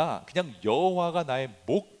게 아니라 그냥 여호와가 나의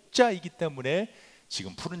목자이기 때문에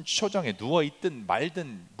지금 푸른 초정에 누워있든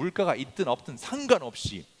말든 물가가 있든 없든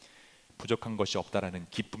상관없이 부족한 것이 없다라는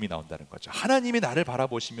기쁨이 나온다는 거죠. 하나님이 나를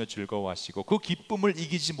바라보시며 즐거워하시고 그 기쁨을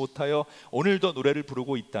이기지 못하여 오늘도 노래를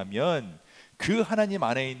부르고 있다면 그 하나님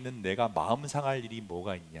안에 있는 내가 마음 상할 일이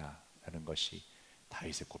뭐가 있냐라는 것이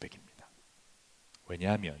다윗의 고백입니다.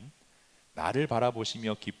 왜냐하면 나를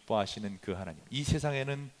바라보시며 기뻐하시는 그 하나님, 이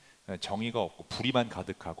세상에는 정의가 없고 불의만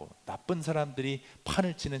가득하고 나쁜 사람들이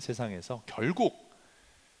판을 치는 세상에서 결국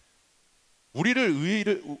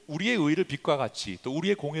우리의 의를 빛과 같이 또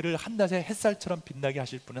우리의 공의를 한낮의 햇살처럼 빛나게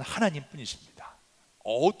하실 분은 하나님 뿐이십니다.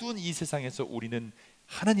 어두운 이 세상에서 우리는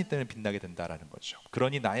하나님 때문에 빛나게 된다라는 거죠.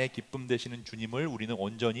 그러니 나의 기쁨 되시는 주님을 우리는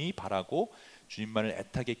온전히 바라고 주님만을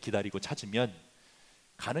애타게 기다리고 찾으면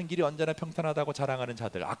가는 길이 언제나 평탄하다고 자랑하는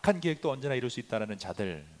자들, 악한 계획도 언제나 이룰 수 있다는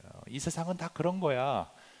자들, 이 세상은 다 그런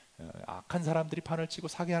거야. 악한 사람들이 판을 치고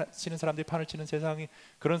사기치는 사람들이 판을 치는 세상이,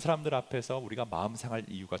 그런 사람들 앞에서 우리가 마음 상할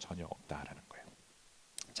이유가 전혀 없다라는 거예요.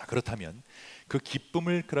 자, 그렇다면 그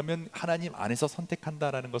기쁨을 그러면 하나님 안에서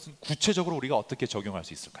선택한다라는 것은 구체적으로 우리가 어떻게 적용할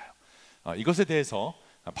수 있을까요? 이것에 대해서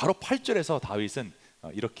바로 8절에서 다윗은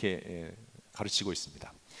이렇게 가르치고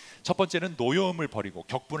있습니다. 첫 번째는 노여움을 버리고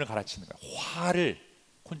격분을 갈아치는 거예요. 화를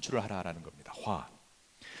콘트롤 하라라는 겁니다. 화.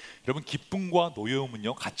 여러분, 기쁨과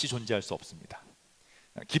노여움은요 같이 존재할 수 없습니다.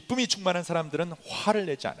 기쁨이 충만한 사람들은 화를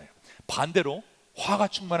내지 않아요. 반대로 화가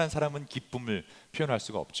충만한 사람은 기쁨을 표현할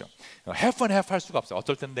수가 없죠. have fun, have 할 수가 없어요.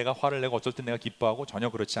 어쩔 때는 내가 화를 내고 어쩔 때는 내가 기뻐하고 전혀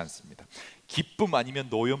그렇지 않습니다. 기쁨 아니면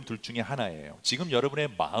노여움 둘 중에 하나예요. 지금 여러분의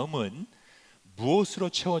마음은 무엇으로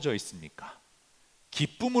채워져 있습니까?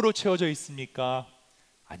 기쁨으로 채워져 있습니까?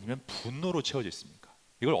 아니면 분노로 채워져 있습니까?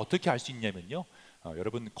 이걸 어떻게 알 수 있냐면요,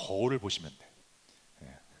 여러분 거울을 보시면 돼요.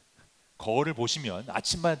 거울을 보시면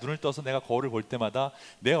아침마다 눈을 떠서 내가 거울을 볼 때마다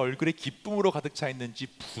내 얼굴에 기쁨으로 가득 차 있는지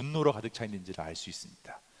분노로 가득 차 있는지를 알 수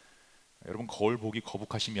있습니다. 여러분, 거울 보기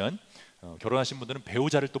거북하시면 결혼하신 분들은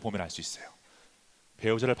배우자를 또 보면 알 수 있어요.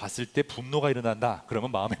 배우자를 봤을 때 분노가 일어난다,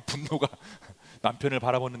 그러면 마음에 분노가 남편을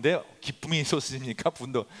바라보는데 기쁨이 솟으니까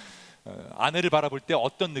분노. 아내를 바라볼 때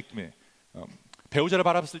어떤 느낌이에요? 배우자를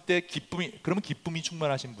바라봤을 때 그러면 기쁨이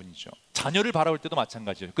충만하신 분이죠. 자녀를 바라볼 때도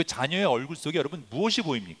마찬가지예요. 그 자녀의 얼굴 속에 여러분 무엇이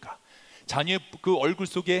보입니까? 자녀의 그 얼굴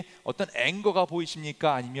속에 어떤 앵거가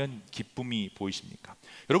보이십니까? 아니면 기쁨이 보이십니까?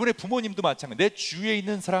 여러분의 부모님도 마찬가지. 내 주위에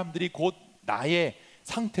있는 사람들이 곧 나의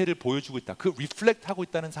상태를 보여주고 있다, 그 리플렉트 하고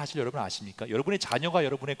있다는 사실 여러분 아십니까? 여러분의 자녀가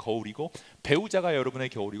여러분의 거울이고 배우자가 여러분의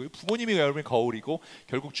거울이고 부모님이 여러분의 거울이고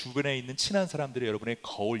결국 주변에 있는 친한 사람들이 여러분의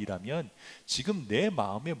거울이라면 지금 내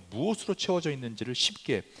마음에 무엇으로 채워져 있는지를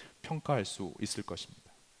쉽게 평가할 수 있을 것입니다.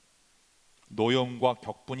 노여움과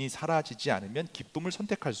격분이 사라지지 않으면 기쁨을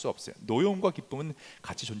선택할 수 없어요. 노여움과 기쁨은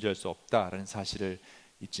같이 존재할 수 없다라는 사실을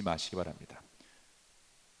잊지 마시기 바랍니다.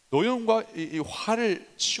 노여움과 이 화를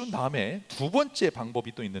치운 다음에 두 번째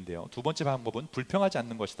방법이 또 있는데요. 두 번째 방법은 불평하지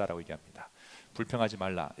않는 것이다라고 얘기합니다. 불평하지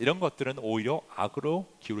말라. 이런 것들은 오히려 악으로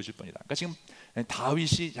기울어질 뿐이다. 그러니까 지금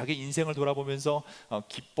다윗이 자기 인생을 돌아보면서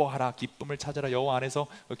기뻐하라, 기쁨을 찾아라, 여호와 안에서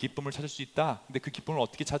기쁨을 찾을 수 있다. 근데 그 기쁨을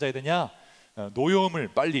어떻게 찾아야 되냐?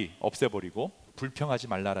 노여움을 빨리 없애버리고 불평하지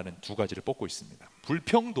말라라는 두 가지를 뽑고 있습니다.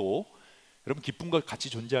 불평도 여러분 기쁨과 같이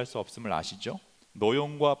존재할 수 없음을 아시죠?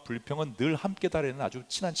 노여움과 불평은 늘 함께 다니는 아주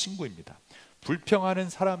친한 친구입니다. 불평하는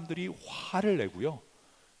사람들이 화를 내고요,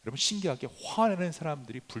 여러분 신기하게 화내는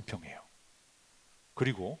사람들이 불평해요.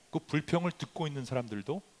 그리고 그 불평을 듣고 있는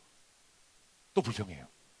사람들도 또 불평해요.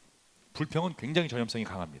 불평은 굉장히 전염성이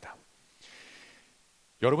강합니다.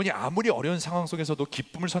 여러분이 아무리 어려운 상황 속에서도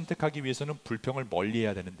기쁨을 선택하기 위해서는 불평을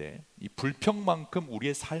멀리해야 되는데, 이 불평만큼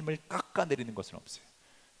우리의 삶을 깎아내리는 것은 없어요.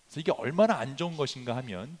 그래서 이게 얼마나 안 좋은 것인가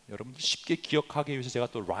하면, 여러분들 쉽게 기억하기 위해서 제가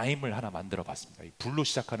또 라임을 하나 만들어 봤습니다. 이 불로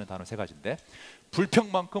시작하는 단어 세 가지인데,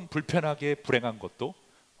 불평만큼 불편하게 불행한 것도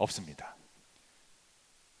없습니다.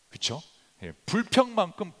 그렇죠? 예,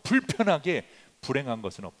 불평만큼 불편하게 불행한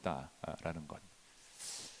것은 없다라는 것.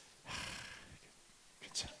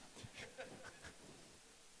 괜찮아요.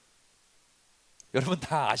 여러분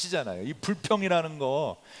다 아시잖아요. 이 불평이라는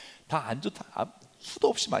거 다 안 좋다, 수도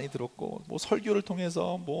없이 많이 들었고, 뭐 설교를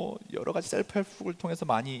통해서 뭐 여러 가지 셀프헬프를 통해서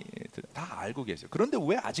많이 다 알고 계세요. 그런데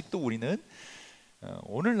왜 아직도 우리는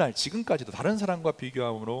오늘날 지금까지도 다른 사람과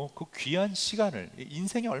비교함으로 그 귀한 시간을,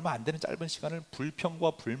 인생에 얼마 안 되는 짧은 시간을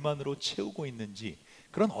불평과 불만으로 채우고 있는지,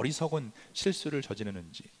 그런 어리석은 실수를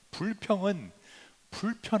저지르는지. 불평은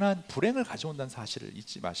불편한 불행을 가져온다는 사실을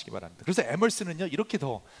잊지 마시기 바랍니다. 그래서 에머슨은요 이렇게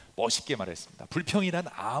더 멋있게 말했습니다. 불평이란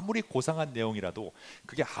아무리 고상한 내용이라도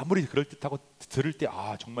그게 아무리 그럴듯하고 들을 때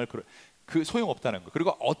정말 그 소용없다는 거,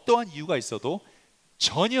 그리고 어떠한 이유가 있어도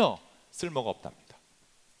전혀 쓸모가 없답니다.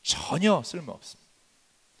 전혀 쓸모없습니다.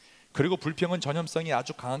 그리고 불평은 전염성이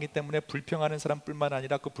아주 강하기 때문에 불평하는 사람뿐만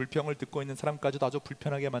아니라 그 불평을 듣고 있는 사람까지도 아주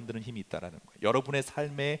불편하게 만드는 힘이 있다는 거예요. 여러분의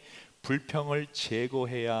삶에 불평을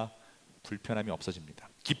제거해야 불편함이 없어집니다.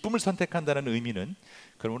 기쁨을 선택한다는 의미는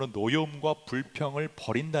그러므로 노여움과 불평을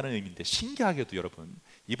버린다는 의미인데, 신기하게도 여러분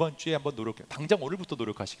이번 주에 한번 노력해요. 당장 오늘부터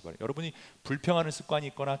노력하시기 바랍니다. 여러분이 불평하는 습관이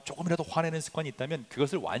있거나 조금이라도 화내는 습관이 있다면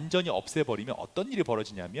그것을 완전히 없애버리면 어떤 일이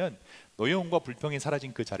벌어지냐면, 노여움과 불평이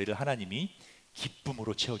사라진 그 자리를 하나님이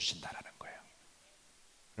기쁨으로 채워주신다는 거예요.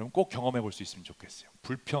 여러분 꼭 경험해 볼 수 있으면 좋겠어요.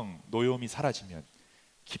 불평, 노여움이 사라지면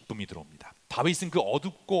기쁨이 들어옵니다. 다윗은 그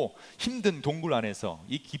어둡고 힘든 동굴 안에서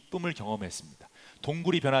이 기쁨을 경험했습니다.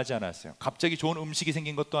 동굴이 변하지 않았어요. 갑자기 좋은 음식이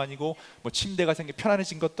생긴 것도 아니고 뭐 침대가 생겨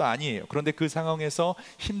편안해진 것도 아니에요. 그런데 그 상황에서,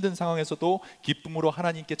 힘든 상황에서도 기쁨으로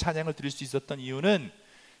하나님께 찬양을 드릴 수 있었던 이유는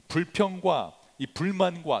불평과 이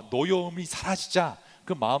불만과 노여움이 사라지자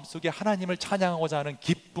그 마음속에 하나님을 찬양하고자 하는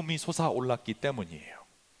기쁨이 솟아올랐기 때문이에요.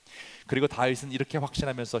 그리고 다윗은 이렇게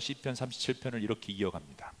확신하면서 시편 37편을 이렇게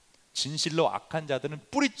이어갑니다. 진실로 악한 자들은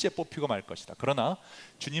뿌리째 뽑히고 말 것이다. 그러나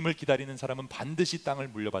주님을 기다리는 사람은 반드시 땅을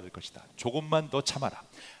물려받을 것이다. 조금만 더 참아라.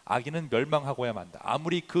 악인은 멸망하고야 만다.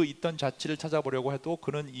 아무리 그 있던 자취를 찾아보려고 해도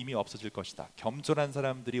그는 이미 없어질 것이다. 겸손한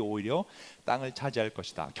사람들이 오히려 땅을 차지할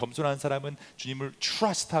것이다. 겸손한 사람은 주님을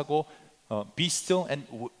trust하고 be still and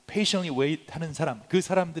patiently wait 하는 사람, 그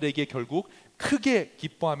사람들에게 결국 크게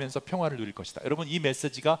기뻐하면서 평화를 누릴 것이다. 여러분 이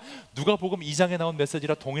메시지가 누가복음 2장에 나온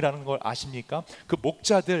메시지랑 동일하는 걸 아십니까? 그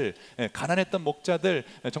목자들, 가난했던 목자들,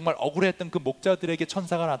 정말 억울했던 그 목자들에게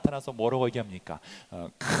천사가 나타나서 뭐라고 얘기합니까?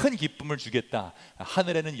 큰 기쁨을 주겠다.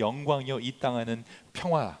 하늘에는 영광이요 이 땅에는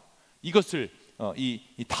평화. 이것을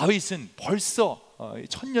이 다윗은 벌써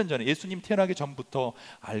 1000년 전에 예수님 태어나기 전부터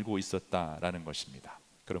알고 있었다라는 것입니다.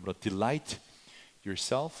 그러므로 delight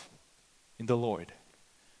yourself in the Lord.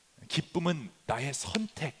 기쁨은 나의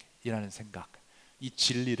선택이라는 생각, 이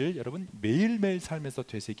진리를 여러분 매일매일 삶에서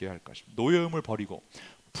되새겨야 할 것입니다. 노여움을 버리고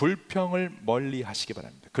불평을 멀리 하시기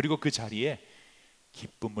바랍니다. 그리고 그 자리에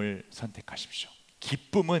기쁨을 선택하십시오.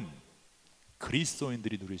 기쁨은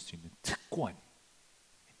그리스도인들이 누릴 수 있는 특권입니다.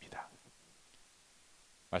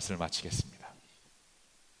 말씀을 마치겠습니다.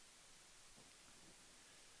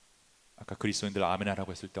 아까 그리스도인들 아멘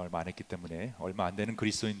하라고 했을 때 얼마 안 했기 때문에 얼마 안 되는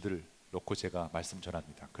그리스도인들을 놓고 제가 말씀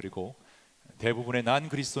전합니다. 그리고 대부분의 난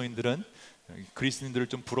그리스도인들은 그리스도인들을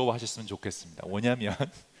좀 부러워하셨으면 좋겠습니다. 뭐냐면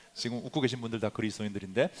지금 웃고 계신 분들 다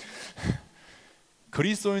그리스도인들인데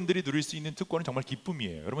그리스도인들이 누릴 수 있는 특권은 정말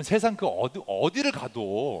기쁨이에요. 여러분 세상 그 어디를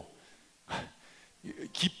가도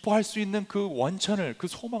기뻐할 수 있는 그 원천을, 그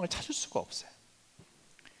소망을 찾을 수가 없어요.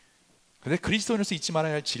 그런데 그리스도인으로서 잊지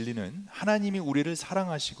말아야 할 진리는 하나님이 우리를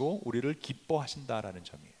사랑하시고 우리를 기뻐하신다라는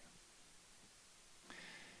점이에요.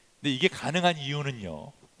 근데 이게 가능한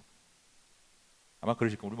이유는요, 아마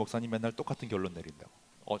그러실 거예요. 우리 목사님 맨날 똑같은 결론 내린다고.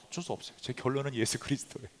 어쩔 수 없어요. 제 결론은 예수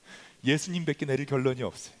그리스도예요. 예수님밖에 내릴 결론이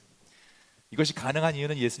없어요. 이것이 가능한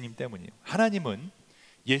이유는 예수님 때문이에요. 하나님은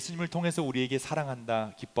예수님을 통해서 우리에게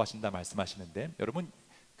사랑한다, 기뻐하신다 말씀하시는데, 여러분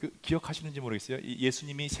기억하시는지 모르겠어요.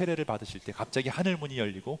 예수님이 세례를 받으실 때 갑자기 하늘 문이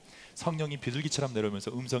열리고 성령이 비둘기처럼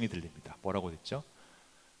내려오면서 음성이 들립니다. 뭐라고 했죠?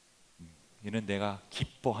 이는 내가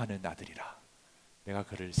기뻐하는 아들이라, 내가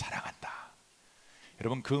그를 사랑한다.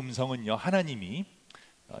 여러분, 그 음성은요, 하나님이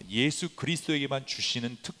예수 그리스도에게만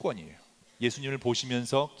주시는 특권이에요. 예수님을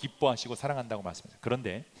보시면서 기뻐하시고 사랑한다고 말씀합니다.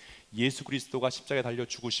 그런데 예수 그리스도가 십자가에 달려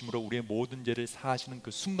죽으심으로 우리의 모든 죄를 사하시는 그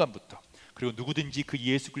순간부터, 그리고 누구든지 그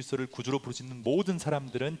예수 그리스도를 구주로 부르짖는 모든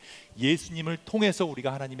사람들은 예수님을 통해서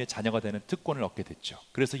우리가 하나님의 자녀가 되는 특권을 얻게 됐죠.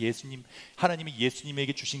 그래서 하나님이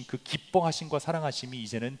예수님에게 주신 그 기뻐하심과 사랑하심이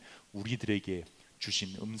이제는 우리들에게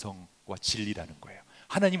주신 음성과 진리라는 거예요.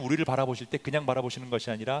 하나님 우리를 바라보실 때 그냥 바라보시는 것이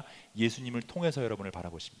아니라 예수님을 통해서 여러분을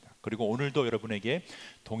바라보십니다. 그리고 오늘도 여러분에게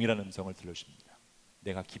동일한 음성을 들려주십니다.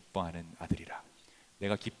 내가 기뻐하는 아들이라,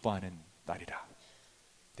 내가 기뻐하는 딸이라,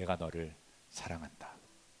 내가 너를 사랑한다.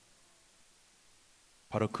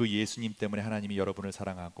 바로 그 예수님 때문에 하나님이 여러분을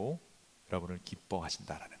사랑하고 여러분을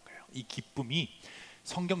기뻐하신다라는 거예요. 이 기쁨이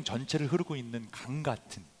성경 전체를 흐르고 있는 강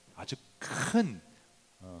같은 아주 큰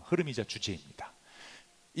흐름이자 주제입니다.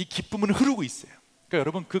 이 기쁨은 흐르고 있어요. 그러니까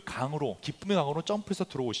여러분, 그 강으로, 기쁨의 강으로 점프해서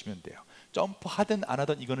들어오시면 돼요. 점프하든 안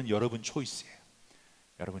하든 이거는 여러분 초이스예요.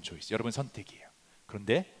 여러분 초이스, 여러분 선택이에요.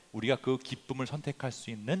 그런데 우리가 그 기쁨을 선택할 수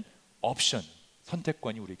있는 옵션,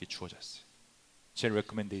 선택권이 우리에게 주어졌어요. 제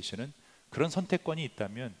레코멘데이션은 그런 선택권이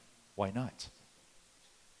있다면 why not?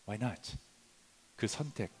 Why not? 그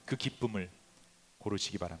선택, 그 기쁨을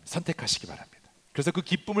고르시기 바랍니다. 선택하시기 바랍니다. 그래서 그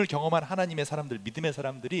기쁨을 경험한 하나님의 사람들, 믿음의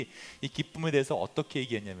사람들이 이 기쁨에 대해서 어떻게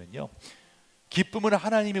얘기했냐면요, 기쁨은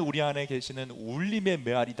하나님이 우리 안에 계시는 울림의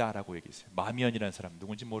메아리다라고 얘기했어요. 마미언이라는 사람,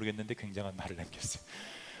 누군지 모르겠는데 굉장한 말을 남겼어요.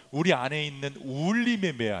 우리 안에 있는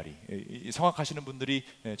울림의 메아리. 성악하시는 분들이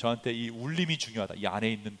저한테 이 울림이 중요하다, 이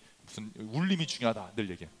안에 있는 무슨 울림이 중요하다 늘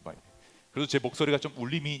얘기해요. 그래서 제 목소리가 좀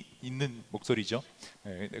울림이 있는 목소리죠.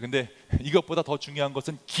 근데 이것보다 더 중요한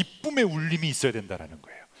것은 기쁨의 울림이 있어야 된다는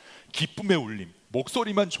거예요. 기쁨의 울림.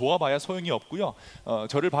 목소리만 좋아봐야 소용이 없고요.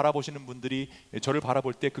 저를 바라보시는 분들이 저를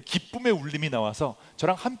바라볼 때 그 기쁨의 울림이 나와서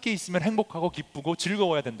저랑 함께 있으면 행복하고 기쁘고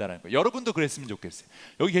즐거워야 된다는 거예요. 여러분도 그랬으면 좋겠어요.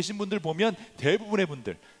 여기 계신 분들 보면 대부분의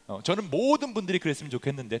분들, 저는 모든 분들이 그랬으면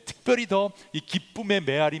좋겠는데 특별히 더 이 기쁨의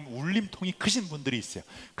메아림, 울림통이 크신 분들이 있어요.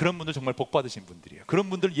 그런 분들 정말 복 받으신 분들이에요. 그런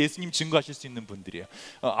분들 예수님 증거하실 수 있는 분들이에요.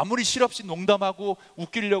 아무리 실없이 농담하고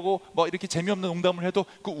웃기려고 뭐 이렇게 재미없는 농담을 해도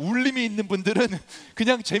그 울림이 있는 분들은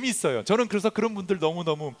그냥 재미있어요. 저는 그래서 그런 분들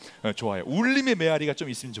너무너무 좋아요. 울림의 메아리가 좀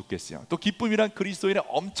있으면 좋겠어요. 또 기쁨이란 그리스도인의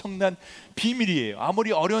엄청난 비밀이에요.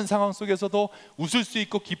 아무리 어려운 상황 속에서도 웃을 수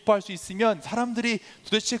있고 기뻐할 수 있으면 사람들이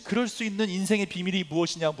도대체 그럴 수 있는 인생의 비밀이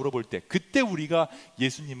무엇이냐 물어볼 때, 그때 우리가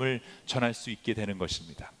예수님을 전할 수 있게 되는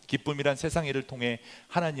것입니다. 기쁨이란 세상 일을 통해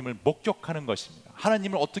하나님을 목격하는 것입니다.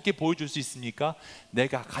 하나님을 어떻게 보여줄 수 있습니까?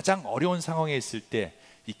 내가 가장 어려운 상황에 있을 때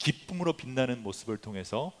이 기쁨으로 빛나는 모습을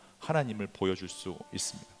통해서 하나님을 보여줄 수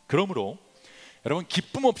있습니다. 그러므로 여러분,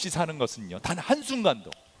 기쁨 없이 사는 것은요, 단 한순간도,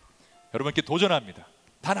 여러분께 도전합니다.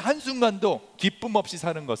 단 한순간도 기쁨 없이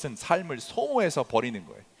사는 것은 삶을 소모해서 버리는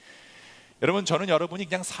거예요. 여러분, 저는 여러분이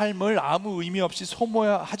그냥 삶을 아무 의미 없이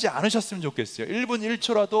소모하지 않으셨으면 좋겠어요. 1분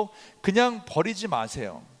 1초라도 그냥 버리지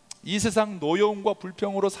마세요. 이 세상 노여움과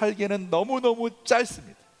불평으로 살기에는 너무너무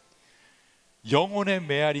짧습니다. 영혼의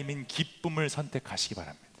메아림인 기쁨을 선택하시기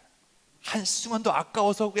바랍니다. 한순간도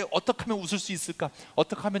아까워서 어떻게 하면 웃을 수 있을까?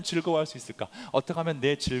 어떻게 하면 즐거워할 수 있을까? 어떻게 하면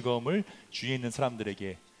내 즐거움을 주위에 있는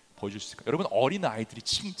사람들에게 보여줄 수 있을까? 여러분, 어린 아이들이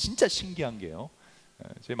진짜 신기한 게요,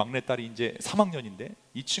 제 막내딸이 이제 3학년인데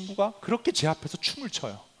이 친구가 그렇게 제 앞에서 춤을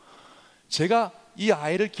춰요. 제가 이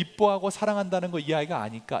아이를 기뻐하고 사랑한다는 거 이 아이가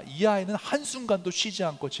아니까 이 아이는 한순간도 쉬지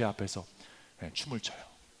않고 제 앞에서 춤을 춰요.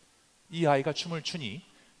 이 아이가 춤을 추니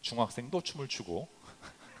중학생도 춤을 추고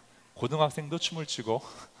고등학생도 춤을 추고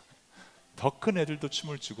더 큰 애들도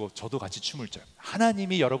춤을 추고 저도 같이 춤을 춰요.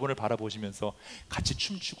 하나님이 여러분을 바라보시면서 같이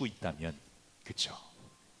춤추고 있다면, 그렇죠?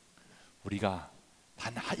 우리가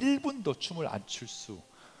단 1분도 춤을 안 출 수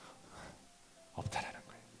없다라는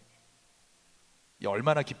거예요. 이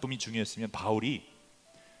얼마나 기쁨이 중요했으면 바울이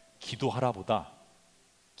기도하라보다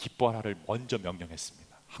기뻐하라를 먼저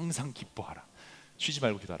명령했습니다. 항상 기뻐하라, 쉬지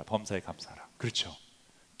말고 기도하라, 범사에 감사하라. 그렇죠?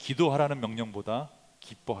 기도하라는 명령보다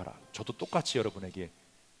기뻐하라, 저도 똑같이 여러분에게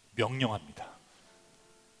명령합니다.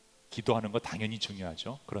 기도하는 거 당연히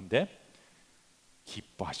중요하죠. 그런데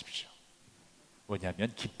기뻐하십시오.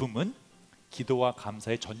 왜냐하면 기쁨은 기도와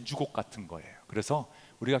감사의 전주곡 같은 거예요. 그래서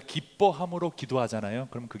우리가 기뻐함으로 기도하잖아요.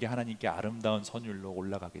 그럼 그게 하나님께 아름다운 선율로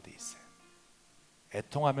올라가게 돼 있어요.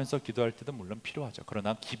 애통하면서 기도할 때도 물론 필요하죠.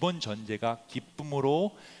 그러나 기본 전제가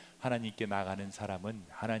기쁨으로 하나님께 나가는 사람은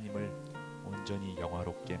하나님을 온전히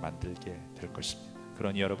영화롭게 만들게 될 것입니다.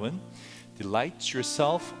 그러니 여러분, delight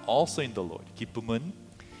yourself also in the Lord. 기쁨은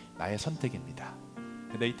나의 선택입니다.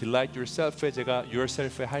 근데 이 delight yourself에 제가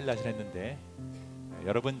yourself에 하이라이트를 했는데,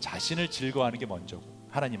 여러분 자신을 즐거워하는 게 먼저고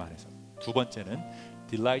하나님 안에서, 두 번째는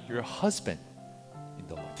delight your husband in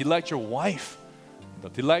the Lord. delight your wife in the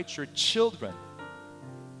Lord. delight your children.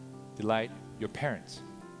 delight your parents.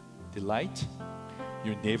 delight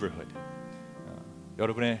your neighborhood.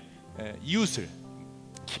 여러분의 이웃을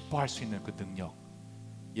기뻐할 수 있는 그 능력,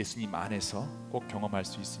 예수님 안에서 꼭 경험할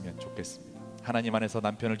수 있으면 좋겠습니다. 하나님 안에서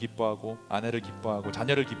남편을 기뻐하고, 아내를 기뻐하고,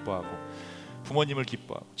 자녀를 기뻐하고, 부모님을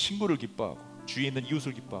기뻐하고, 친구를 기뻐하고, 주위에 있는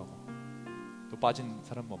이웃을 기뻐하고, 또 빠진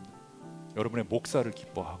사람 없는 여러분의 목사를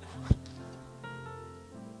기뻐하고,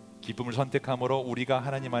 기쁨을 선택함으로 우리가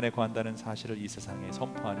하나님 안에 거한다는 사실을 이 세상에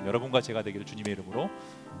선포하는 여러분과 제가 되기를 주님의 이름으로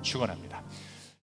축원합니다.